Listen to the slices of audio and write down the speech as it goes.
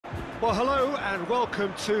Well, hello and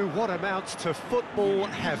welcome to what amounts to football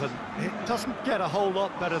heaven. It doesn't get a whole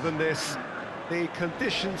lot better than this. The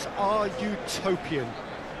conditions are utopian.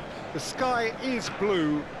 The sky is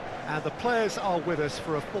blue and the players are with us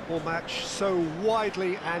for a football match so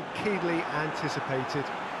widely and keenly anticipated.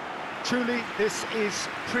 Truly, this is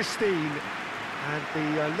pristine, and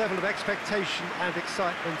the level of expectation and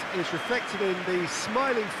excitement is reflected in the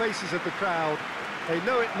smiling faces of the crowd. They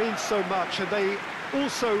know it means so much, and they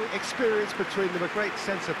also experience between them a great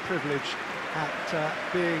sense of privilege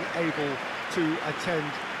at being able to attend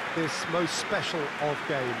this most special of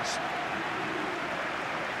games.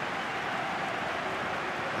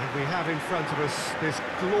 And we have in front of us this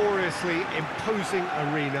gloriously imposing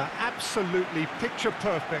arena, absolutely picture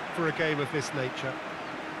perfect for a game of this nature.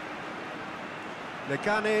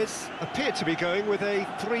 Leganes appear to be going with a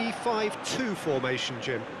 3-5-2 formation,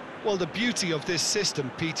 Jim. Well, the beauty of this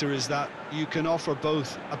system, Peter, is that you can offer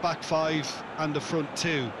both a back five and a front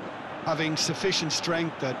two, having sufficient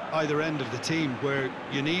strength at either end of the team where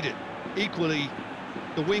you need it. Equally,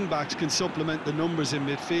 the wing-backs can supplement the numbers in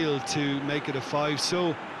midfield to make it a five,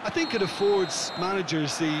 so I think it affords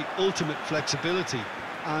managers the ultimate flexibility.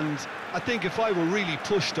 And I think if I were really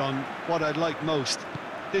pushed on what I'd like most,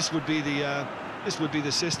 this would be the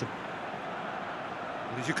system.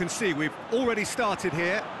 As you can see, we've already started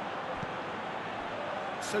here.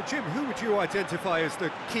 So, Jim, who would you identify as the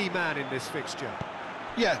key man in this fixture?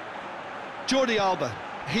 Yeah, Jordi Alba.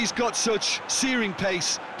 He's got such searing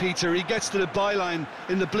pace, Peter. He gets to the byline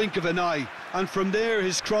in the blink of an eye, and from there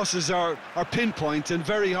his crosses are pinpoint and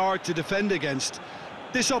very hard to defend against.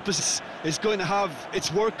 This opposite is going to have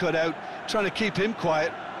its work cut out, trying to keep him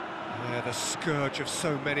quiet. Yeah, the scourge of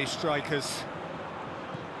so many strikers.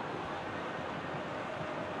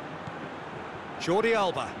 Jordi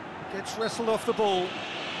Alba gets wrestled off the ball.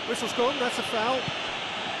 Whistle's gone, that's a foul.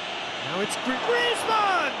 Now it's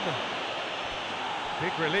Griezmann!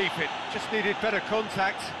 Big relief, it just needed better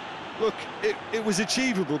contact. Look, it was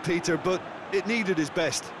achievable, Peter, but it needed his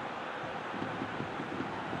best.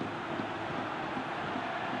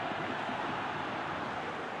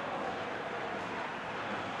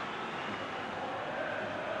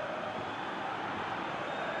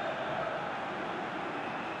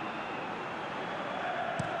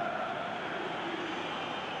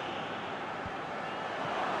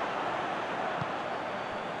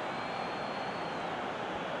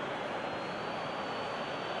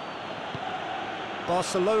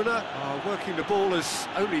 Barcelona are working the ball as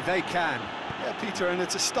only they can. Yeah, Peter, and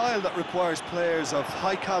it's a style that requires players of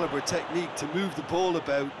high-caliber technique to move the ball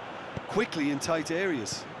about quickly in tight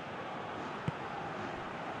areas.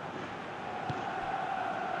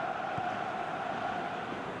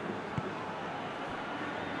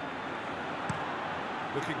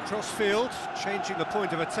 Looking cross-field, changing the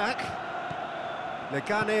point of attack.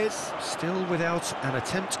 Leganes still without an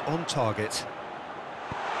attempt on target.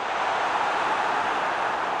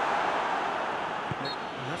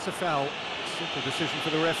 That's a foul. Simple decision for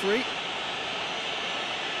the referee.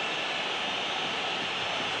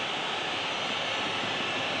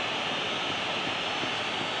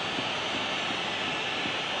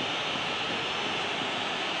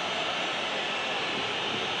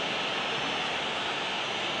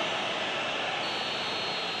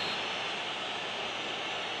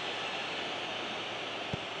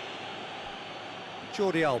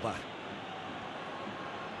 Jordi Alba.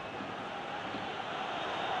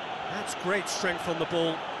 That's great strength on the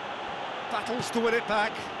ball. Battles to win it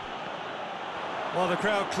back. Well, the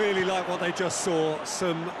crowd clearly like what they just saw.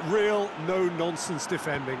 Some real no-nonsense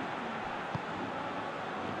defending.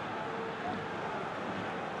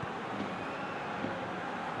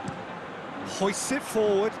 Hoists it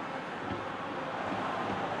forward.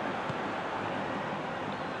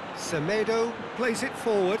 Semedo plays it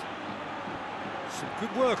forward. Some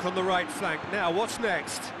good work on the right flank. Now, what's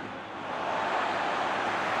next?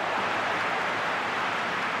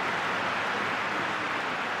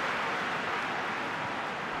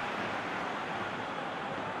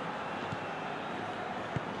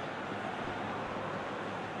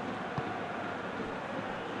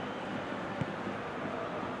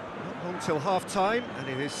 Till half-time, and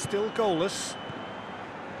it is still goalless.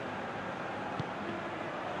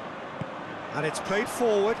 And it's played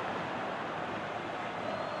forward.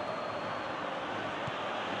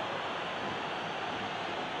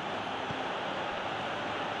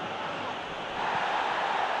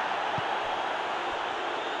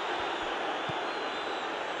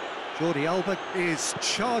 Jordi Alba is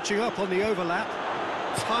charging up on the overlap.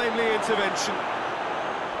 Timely intervention.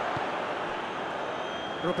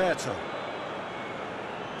 Roberto.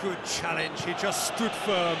 Good challenge, he just stood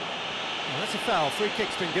firm. Well, that's a foul. Free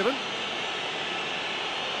kick's been given.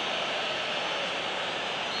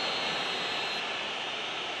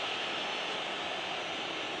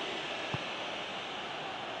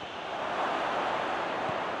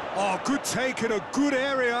 Oh, good take in a good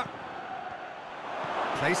area.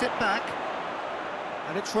 Plays it back.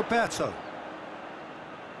 And it's Roberto.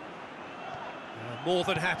 More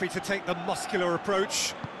than happy to take the muscular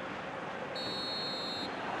approach.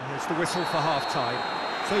 Here's the whistle for half-time.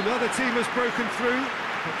 So neither team has broken through,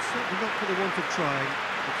 but certainly not for the want of trying.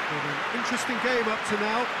 It's been an interesting game up to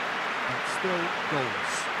now, but still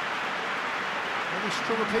goals. Any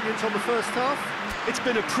strong opinions on the first half? It's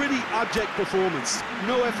been a pretty abject performance.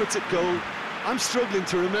 No efforts at goal. I'm struggling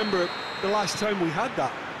to remember the last time we had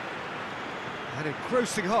that. An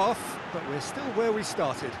engrossing half, but we're still where we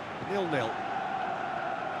started, 0-0.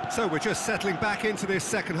 So we're just settling back into this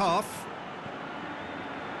second half.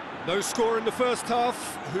 No score in the first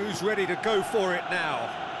half. Who's ready to go for it now?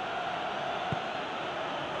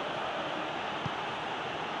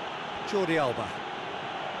 Jordi Alba.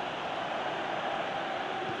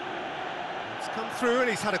 It's come through and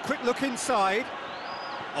he's had a quick look inside.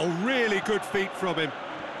 Oh, really good feet from him.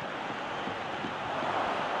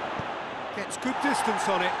 Gets good distance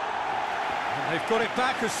on it. And they've got it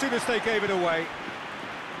back as soon as they gave it away.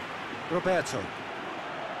 Roberto.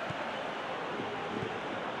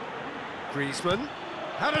 Griezmann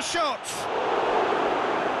had a shot.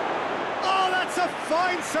 Oh, that's a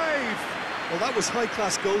fine save. Well, that was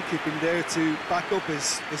high-class goalkeeping there to back up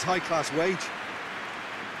his high-class wage.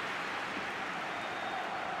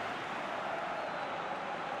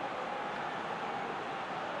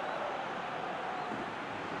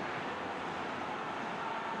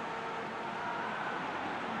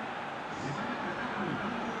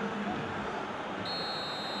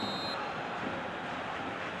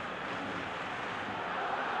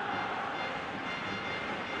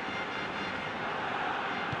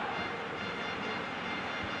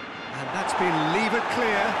 And that's been levered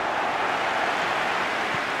clear.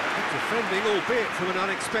 Good defending, albeit from an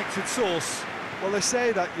unexpected source. Well, they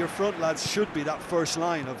say that your front lads should be that first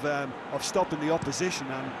line of stopping the opposition,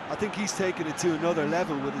 and I think he's taken it to another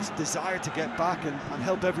level with his desire to get back and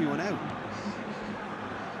help everyone out.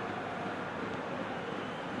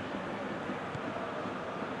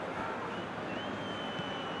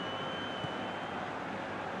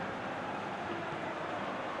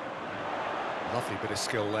 Lovely bit of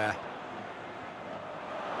skill there.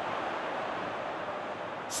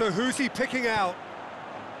 So who's he picking out?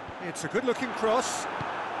 It's a good-looking cross.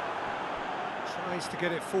 Tries to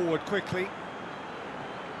get it forward quickly.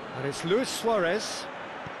 And it's Luis Suarez.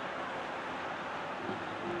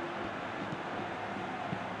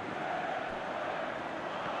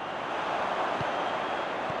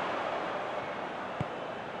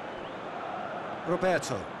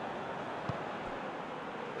 Roberto.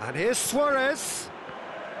 And here's Suarez.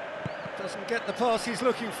 Doesn't get the pass he's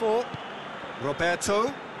looking for.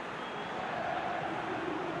 Roberto.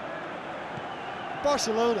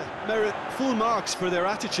 Barcelona merit full marks for their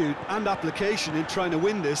attitude and application in trying to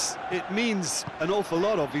win this. It means an awful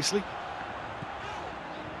lot, obviously.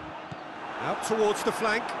 Out towards the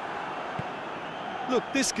flank. Look,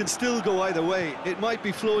 this can still go either way. It might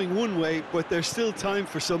be flowing one way, but there's still time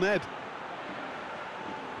for some ebb.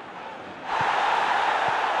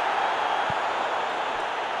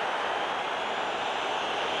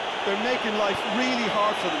 They're making life really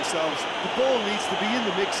hard for themselves. The ball needs to be in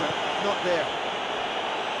the mixer, not there.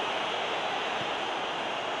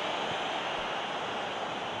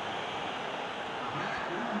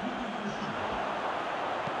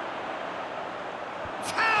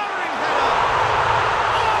 Towering header!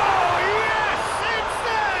 Oh, yes, it's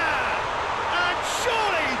there! And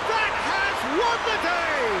surely that has won the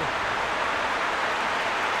day!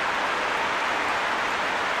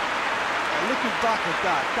 Looking back at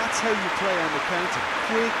that, that's how you play on the counter.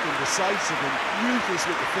 Quick and decisive and ruthless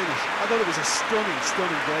with the finish. I thought it was a stunning,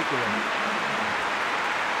 stunning breakaway.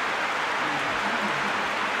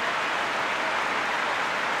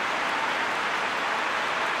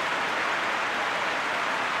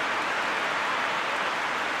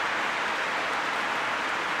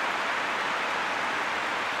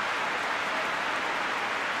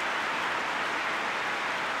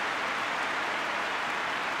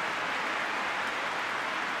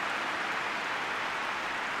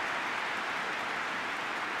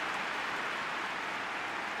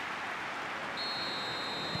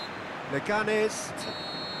 Leganes.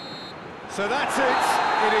 So that's it.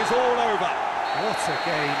 It is all over. What a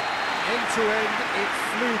game. End to end, it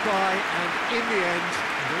flew by, and in the end,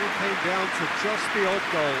 it all came down to just the odd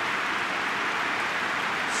goal.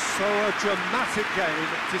 So a dramatic game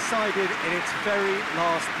decided in its very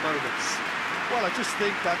last moments. Well, I just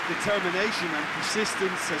think that determination and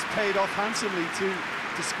persistence has paid off handsomely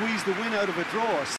to squeeze the win out of a draw.